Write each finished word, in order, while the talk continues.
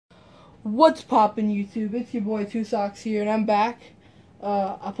What's poppin' YouTube? It's your boy Two Socks here, and I'm back.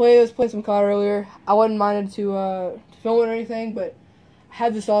 I was playing some COD earlier. I wasn't minded to film it or anything, but I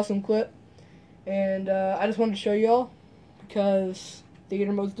had this awesome clip, and I just wanted to show y'all because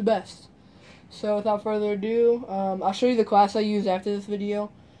theater mode's the best. So without further ado, I'll show you the class I use after this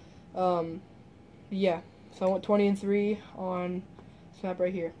video. Yeah, so I went 20 and 3 on this map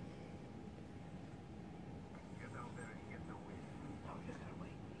right here.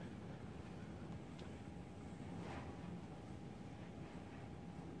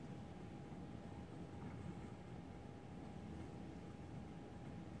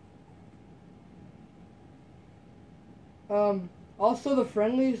 Also, the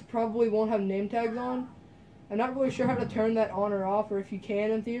friendlies probably won't have name tags on. I'm not really sure how to turn that on or off, or if you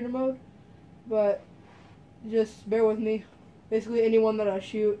can in theater mode, but just bear with me. Basically, anyone that I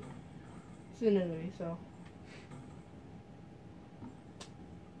shoot is an enemy, so.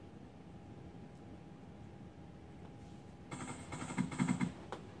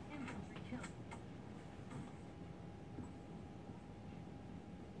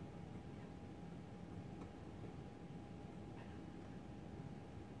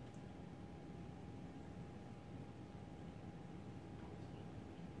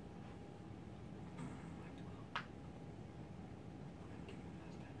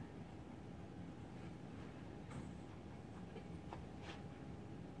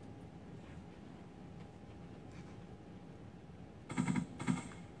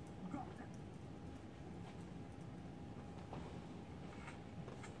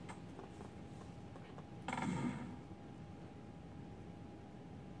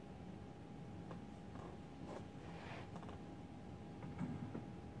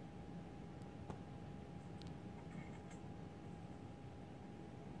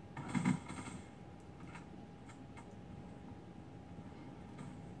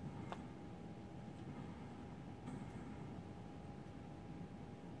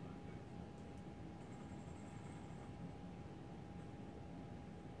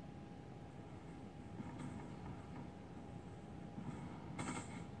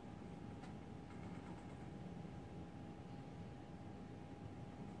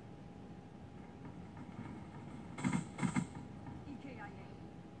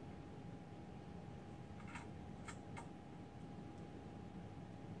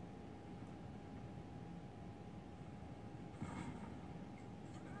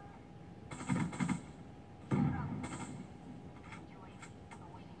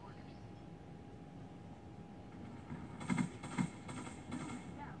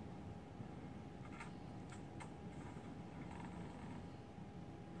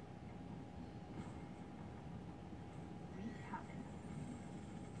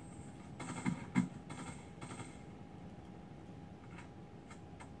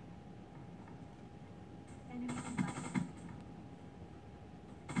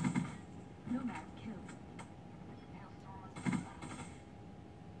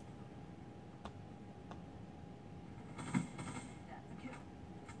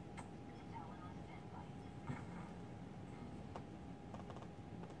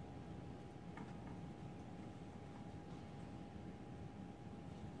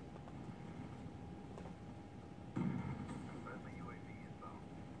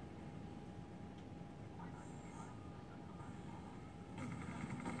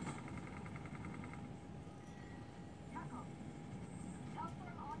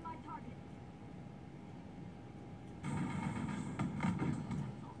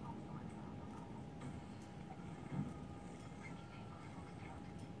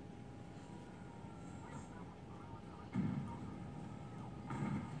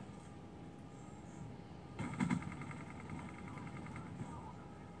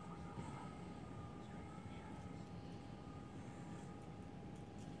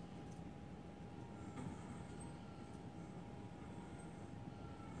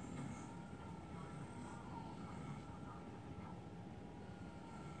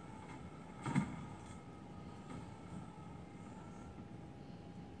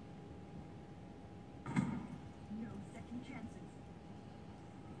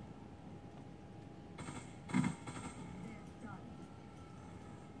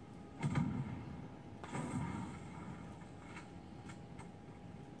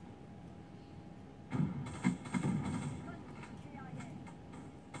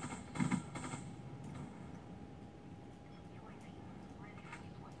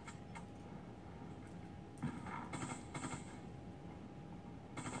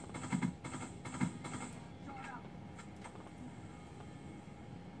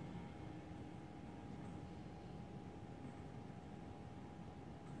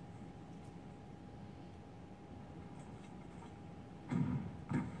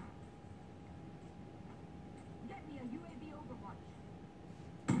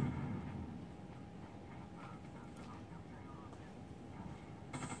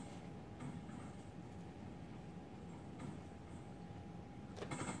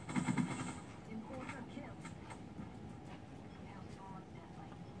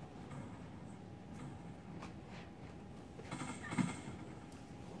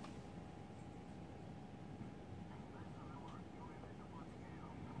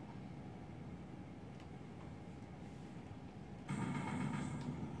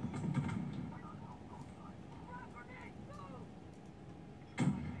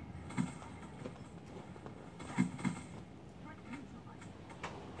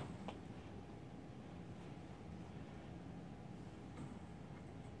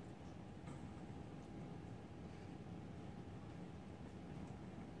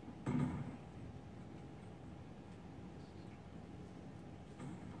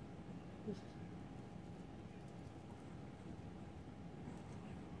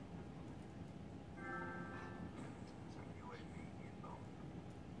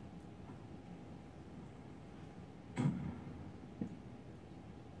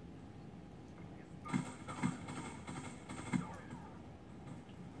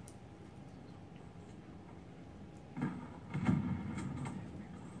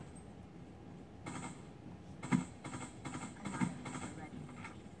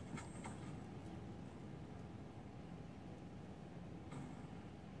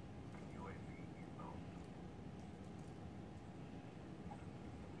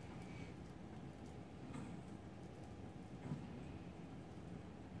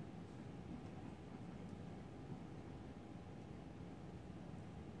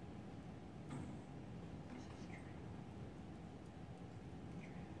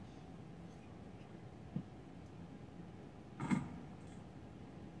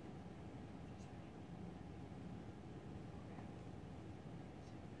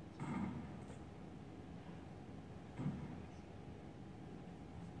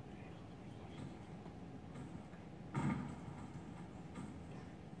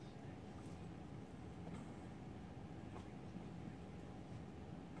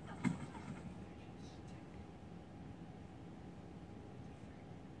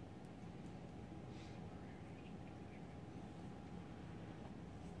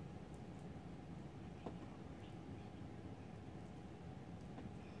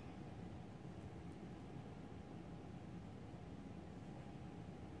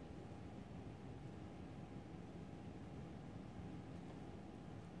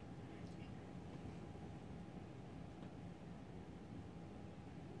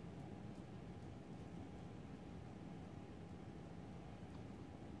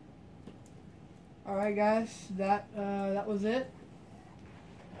 Alright guys, that was it.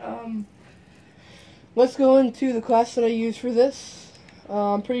 Let's go into the class that I use for this.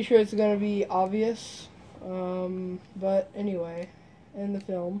 I'm pretty sure it's going to be obvious. But anyway, in the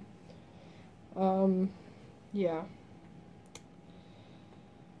film. Yeah.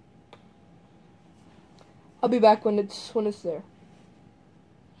 I'll be back when it's there.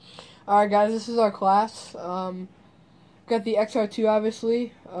 Alright guys, this is our class. Got the XR-2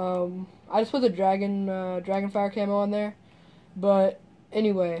 obviously. I just put the Dragonfire camo on there. But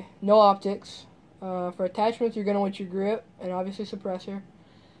anyway, no optics. For attachments, you're going to want your grip and obviously suppressor.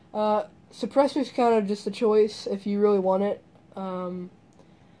 Suppressor's kind of just a choice if you really want it.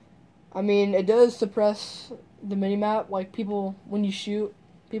 I mean, it does suppress the minimap, like people, when you shoot,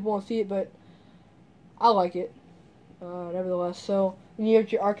 people won't see it, but I like it, nevertheless. So, then you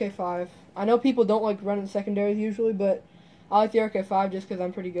have your RK5. I know people don't like running secondaries usually, but I like the RK5 just because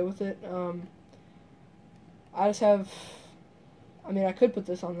I'm pretty good with it. I just have, I mean, I could put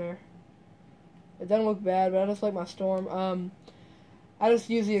this on there. It doesn't look bad, but I just like my Storm. I just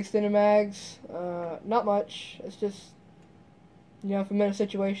use the extended mags. Not much. It's just, you know, if I'm in a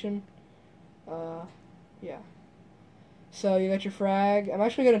situation. Yeah. So you got your frag. I'm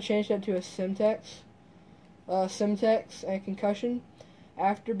actually going to change that to a Simtex. Simtex and Concussion.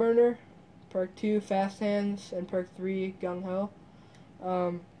 Afterburner. Perk 2, Fast Hands. And Perk 3, Gung Ho.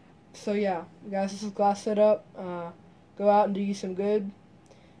 So yeah, guys, this is class setup. Go out and do you some good.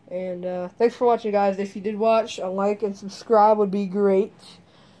 And thanks for watching, guys. If you did watch, a like and subscribe would be great,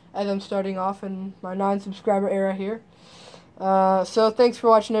 as I'm starting off in my 9-subscriber era here. So thanks for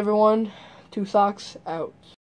watching, everyone. 2 Socks out.